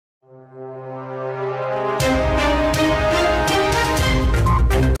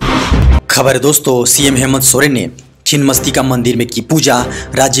खबर है दोस्तों, सीएम हेमंत सोरेन ने छिन्नमस्तिका मंदिर में की पूजा,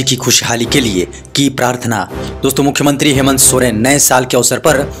 राज्य की खुशहाली के लिए की प्रार्थना। दोस्तों, मुख्यमंत्री हेमंत सोरेन नए साल के अवसर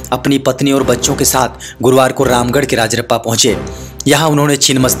पर अपनी पत्नी और बच्चों के साथ गुरुवार को रामगढ़ के राजरप्पा पहुंचे। यहां उन्होंने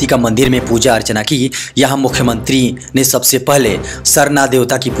छिन्नमस्तिका मंदिर में पूजा अर्चना की। यहां मुख्यमंत्री ने सबसे पहले सरना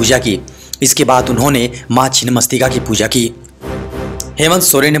देवता की पूजा की। इसके बाद उन्होंने मां छिन्नमस्तिका की पूजा की। हेमंत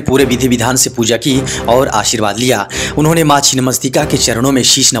सोरेन ने पूरे विधि विधान से पूजा की और आशीर्वाद लिया। उन्होंने मां छिन्नमस्तिका के चरणों में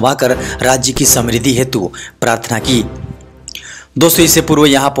शीश नवाकर राज्य की समृद्धि हेतु प्रार्थना की। दोस्तों, इससे पूर्व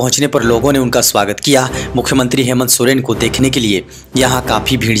यहां पहुंचने पर लोगों ने उनका स्वागत किया। मुख्यमंत्री हेमंत सोरेन को देखने के लिए यहां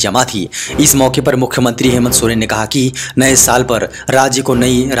काफी भीड़ जमा थी। इस मौके पर मुख्यमंत्री हेमंत सोरेन ने कहा कि नए साल पर राज्य को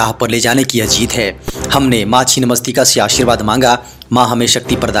नई राह पर ले जाने की यह जीत है। हमने मां छिन्नमस्तिका से आशीर्वाद मांगा। मां हमें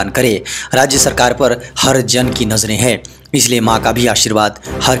शक्ति प्रदान करे। राज्य सरकार पर हर जन की नजरें हैं, इसलिए मां का भी आशीर्वाद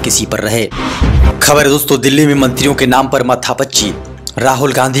हर किसी पर रहे। खबर दोस्तों, दिल्ली में मंत्रियों के नाम पर माथापच्ची,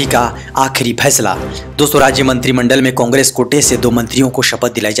 राहुल गांधी का आखिरी फैसला। दोस्तों, राज्य मंत्रिमंडल में कांग्रेस कोटे से 2 मंत्रियों को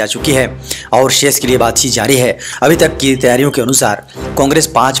शपथ दिलाई जा चुकी है और शेष के लिए बातचीत जारी है। अभी तक की तैयारियों के अनुसार कांग्रेस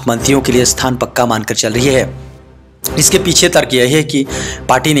 5 मंत्रियों के लिए स्थान पक्का मानकर चल रही है। इसके पीछे तर्क यह है कि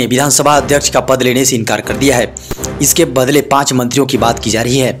पार्टी ने विधानसभा अध्यक्ष का पद लेने से इनकार कर दिया है। इसके बदले 5 मंत्रियों की बात की जा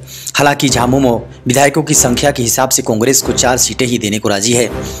रही है। हालांकि झामुमो विधायकों की संख्या के हिसाब से कांग्रेस को 4 सीटें ही देने को राजी है।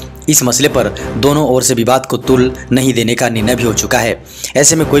 इस मसले पर दोनों ओर से विवाद को तुल नहीं देने का निर्णय भी हो चुका है।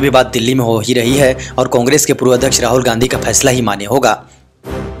 ऐसे में कोई भी बात दिल्ली में हो ही रही है और कांग्रेस के पूर्व अध्यक्ष राहुल गांधी का फैसला ही मान्य होगा।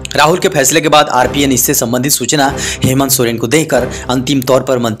 राहुल के फैसले के बाद आरपीएन इससे संबंधित सूचना हेमंत सोरेन को देकर अंतिम तौर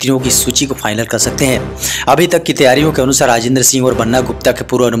पर मंत्रियों की सूची को फाइनल कर सकते हैं। अभी तक की तैयारियों के अनुसार राजेंद्र सिंह और बन्ना गुप्ता के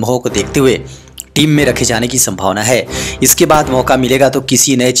पूर्व अनुभवों को देखते हुए टीम में रखे जाने की संभावना है। इसके बाद मौका मिलेगा तो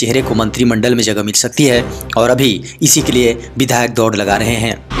किसी नए चेहरे को मंत्रिमंडल में जगह मिल सकती है और अभी इसी के लिए विधायक दौड़ लगा रहे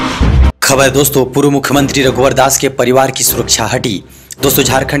हैं। खबर दोस्तों, पूर्व मुख्यमंत्री रघुवर दास के परिवार की सुरक्षा हटी। दोस्तों,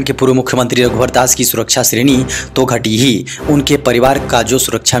 झारखंड के पूर्व मुख्यमंत्री रघुवर दास की सुरक्षा श्रेणी तो घटी ही, उनके परिवार का जो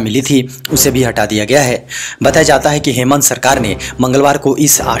सुरक्षा मिली थी उसे भी हटा दिया गया है। बताया जाता है कि हेमंत सरकार ने मंगलवार को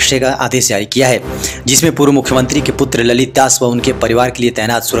इस आशय का आदेश जारी किया है, जिसमें पूर्व मुख्यमंत्री के पुत्र ललित दास व उनके परिवार के लिए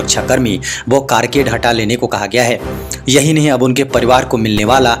तैनात सुरक्षाकर्मी व कारकेड हटा लेने को कहा गया है। यही नहीं, अब उनके परिवार को मिलने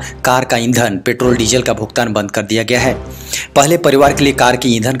वाला कार का ईंधन, पेट्रोल डीजल का भुगतान बंद कर दिया गया है। पहले परिवार के लिए कार के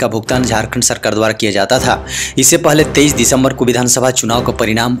ईंधन का भुगतान झारखंड सरकार द्वारा किया जाता था। इससे पहले 23 दिसंबर को विधानसभा चुनाव का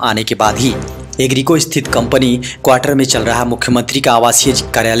परिणाम आने के बाद ही एग्रीको स्थित कंपनी क्वार्टर में चल रहा मुख्यमंत्री का आवासीय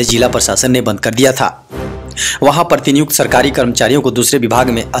कार्यालय जिला प्रशासन ने बंद कर दिया था। वहां प्रतिनियुक्त सरकारी कर्मचारियों को दूसरे विभाग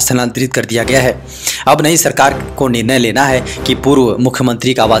में स्थानांतरित कर दिया गया है। अब नई सरकार को निर्णय लेना है कि पूर्व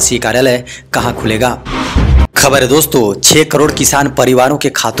मुख्यमंत्री का आवासीय कार्यालय कहां खुलेगा। खबर है दोस्तों, 6 करोड़ किसान परिवारों के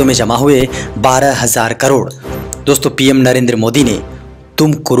खातों में जमा हुए 12,000 करोड़। दोस्तों, पीएम नरेंद्र मोदी ने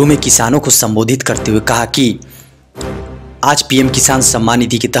तुमकुरू में किसानों को संबोधित करते हुए कहा कि आज पीएम किसान सम्मान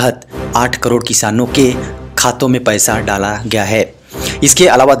निधि के तहत 8 करोड़ किसानों के खातों में पैसा डाला गया है। इसके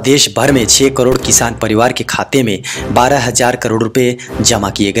अलावा देश भर में 6 करोड़ किसान परिवार के खाते में 12,000 करोड़ रुपए जमा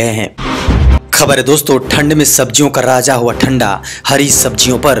किए गए हैं। खबर है दोस्तों, ठंड में सब्जियों का राजा हुआ ठंडा, हरी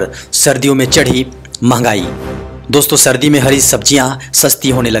सब्जियों पर सर्दियों में चढ़ी महंगाई। दोस्तों, सर्दी में हरी सब्जियां सस्ती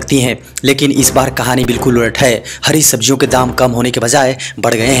होने लगती हैं, लेकिन इस बार कहानी बिल्कुल उलट है। हरी सब्जियों के दाम कम होने के बजाय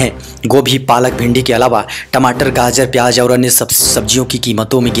बढ़ गए हैं। गोभी, पालक, भिंडी के अलावा टमाटर, गाजर, प्याज और अन्य सब्जियों की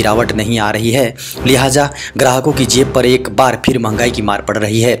कीमतों में गिरावट नहीं आ रही है। लिहाजा ग्राहकों की जेब पर एक बार फिर महंगाई की मार पड़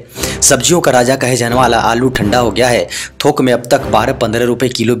रही है। सब्जियों का राजा कहे जाने वाला आलू ठंडा हो गया है। थोक में अब तक 12-15 रुपये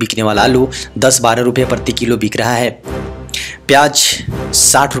किलो बिकने वाला आलू 10-12 रुपये प्रति किलो बिक रहा है। प्याज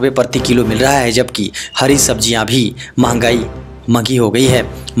 60 रुपये प्रति किलो मिल रहा है, जबकि हरी सब्जियां भी महंगी हो गई है।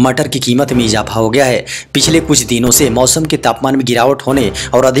 मटर की कीमत में इजाफा हो गया है। पिछले कुछ दिनों से मौसम के तापमान में गिरावट होने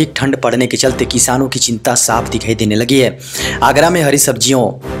और अधिक ठंड पड़ने के चलते किसानों की चिंता साफ दिखाई देने लगी है। आगरा में हरी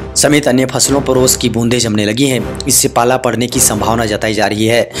सब्जियों समेत अन्य फसलों पर ओस की बूंदें जमने लगी हैं। इससे पाला पड़ने की संभावना जताई जा रही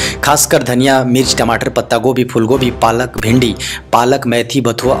है। खासकर धनिया, मिर्च, टमाटर, पत्ता गोभी, फूलगोभी, पालक, भिंडी, पालक, मेथी,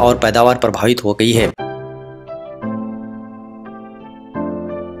 बथुआ और पैदावार प्रभावित हो गई है।